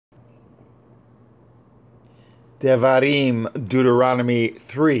Devarim, Deuteronomy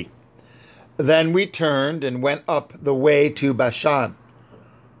 3. Then we turned and went up the way to Bashan.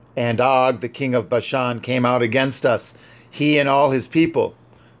 And Og, the king of Bashan, came out against us, he and all his people,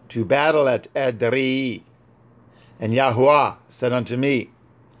 to battle at Edrei. And Yahuwah said unto me,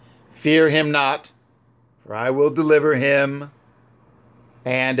 Fear him not, for I will deliver him,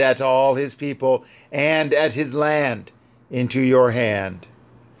 and at all his people, and at his land, into your hand.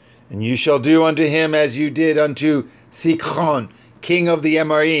 And you shall do unto him as you did unto Sichon, king of the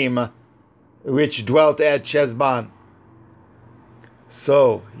Amorim, which dwelt at Chesban.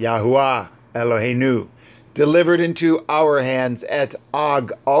 So Yahuwah Eloheinu delivered into our hands at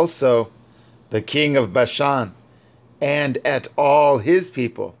Og also, the king of Bashan, and at all his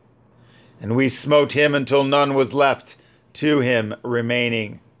people. And we smote him until none was left to him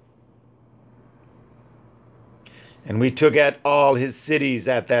remaining. And we took at all his cities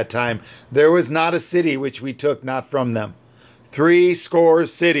at that time. There was not a city which we took not from them. 70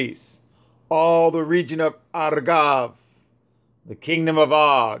 cities, all the region of Argav, the kingdom of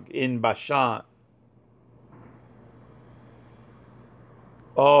Og in Bashan.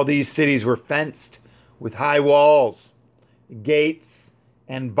 All these cities were fenced with high walls, gates,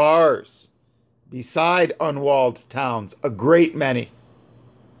 and bars, beside unwalled towns, a great many.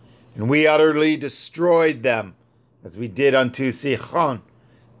 And we utterly destroyed them, as we did unto Sichon,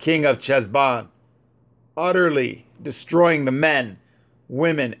 king of Chesban, utterly destroying the men,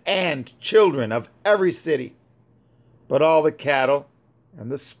 women, and children of every city. But all the cattle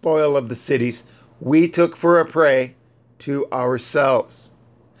and the spoil of the cities we took for a prey to ourselves.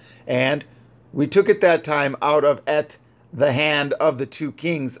 And we took at that time out of the hand of the 2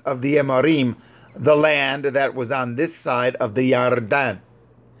 kings of the Amorim, the land that was on this side of the Yarden,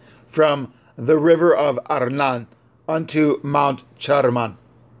 from the river of Arnon unto Mount Charman,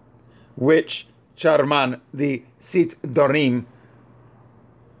 which Charman, the Sit-Donim,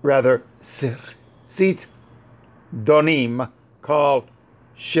 Sit-Donim call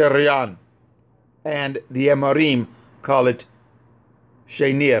Sherian, and the Amorim call it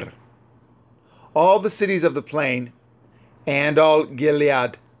Shenir. All the cities of the plain, and all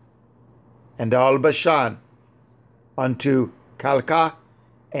Gilead, and all Bashan, unto Kalka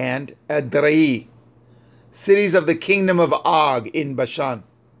and Edrei, cities of the kingdom of Og in Bashan.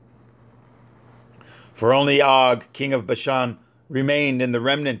 For only Og, king of Bashan, remained in the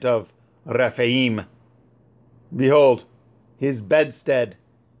remnant of Rephaim. Behold, his bedstead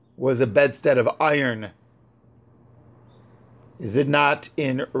was a bedstead of iron. Is it not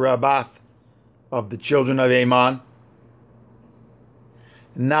in Rabbath of the children of Ammon?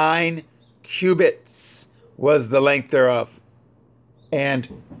 9 cubits was the length thereof,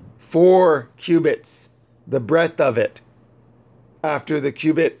 and 4 cubits the breadth of it, after the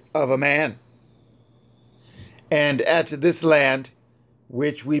cubit of a man. And at this land,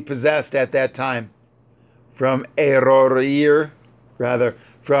 which we possessed at that time, from Aroir,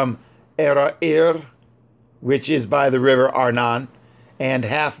 which is by the river Arnon, and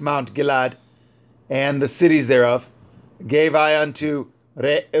half Mount Gilead, and the cities thereof, gave I unto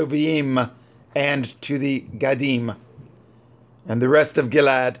Reuvim, and to the Gadim, and the rest of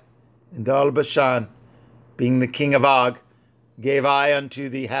Gilead, and all Bashan, being the king of Og, gave I unto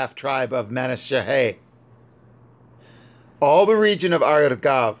the half tribe of Manasseh. All the region of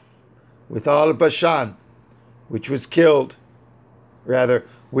Argav, with all Bashan, which was called the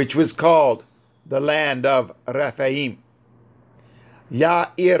land of Rephaim.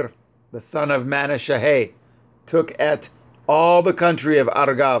 Yair, the son of Manasseh, took at all the country of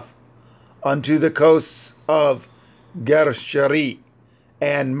Argav, unto the coasts of Gershari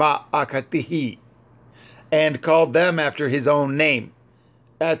and Ma'akatihi, and called them after his own name,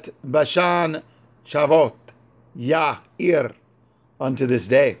 at Bashan Chavot Yair, unto this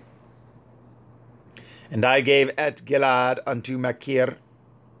day. And I gave at Gilead unto Machir,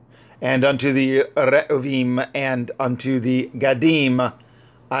 and unto the Reuvim, and unto the Gadim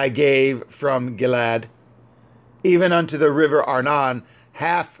I gave from Gilead, even unto the river Arnon,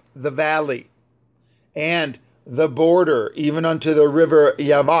 half the valley, and the border, even unto the river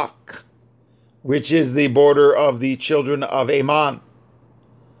Yavak, which is the border of the children of Ammon,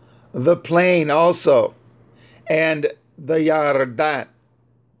 the plain also, and the Yarden,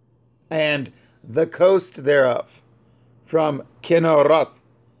 and the coast thereof, from Kinneroth,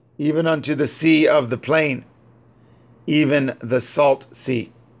 even unto the sea of the plain, even the salt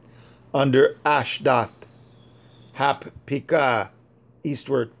sea, under Ashdod, Hap-Pikah,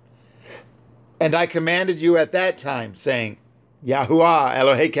 eastward. And I commanded you at that time, saying, Yahuwah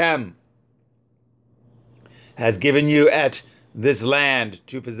Elohechem has given you at this land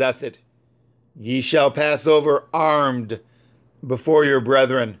to possess it, Ye shall pass over armed before your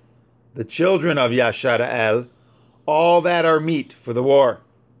brethren, the children of Yashara'el, all that are meet for the war.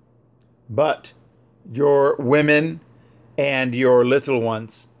 But your women and your little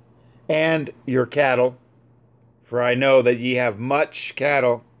ones, and your cattle, for I know that ye have much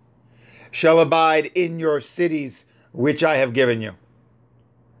cattle, shall abide in your cities which I have given you,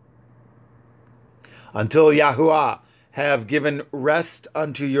 until Yahuwah have given rest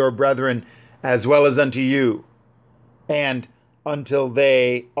unto your brethren as well as unto you, and until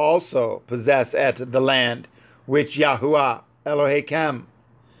they also possess at the land which Yahuwah Elohim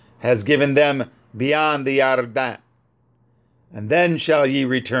has given them beyond the Yarden. And then shall ye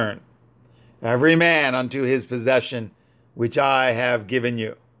return, every man unto his possession which I have given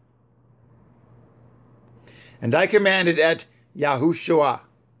you. And I commanded at Yahushua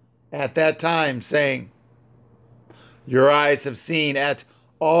at that time, saying, your eyes have seen at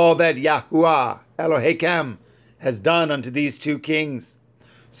all that Yahuwah Elohim has done unto these two kings.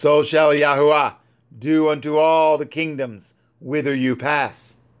 So shall Yahuwah do unto all the kingdoms whither you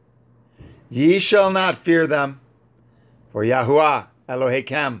pass. Ye shall not fear them, for Yahuwah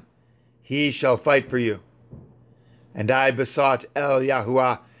Elohim, he shall fight for you. And I besought El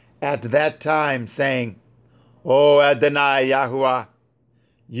Yahuwah at that time, saying, O Adonai Yahuwah,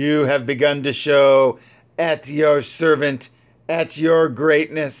 you have begun to show at your servant at your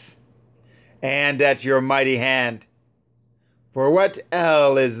greatness and at your mighty hand. For what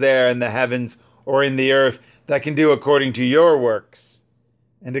El is there in the heavens or in the earth that can do according to your works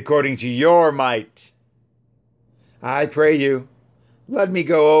and according to your might? I pray you, let me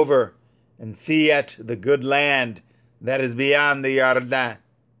go over and see at the good land that is beyond the Yarden,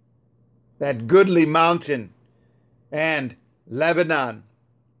 that goodly mountain and Lebanon.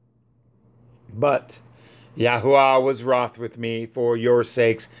 But Yahuwah was wroth with me for your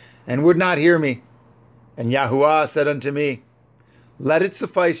sakes, and would not hear me. And Yahuwah said unto me, let it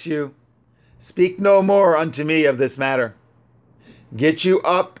suffice you. Speak no more unto me of this matter. Get you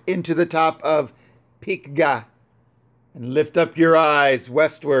up into the top of Pisgah, and lift up your eyes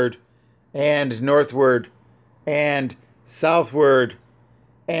westward, and northward, and southward,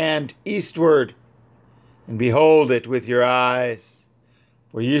 and eastward, and behold it with your eyes.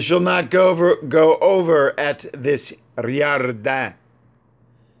 For you shall not go over at this Yarden,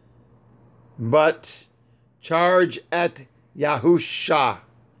 but charge at Yahusha,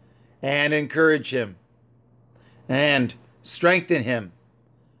 and encourage him, and strengthen him,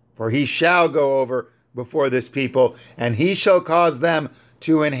 for he shall go over before this people, and he shall cause them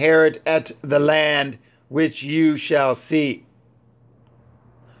to inherit at the land which you shall see.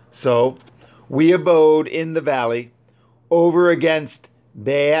 So we abode in the valley over against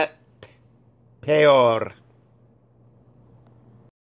Beit Peor,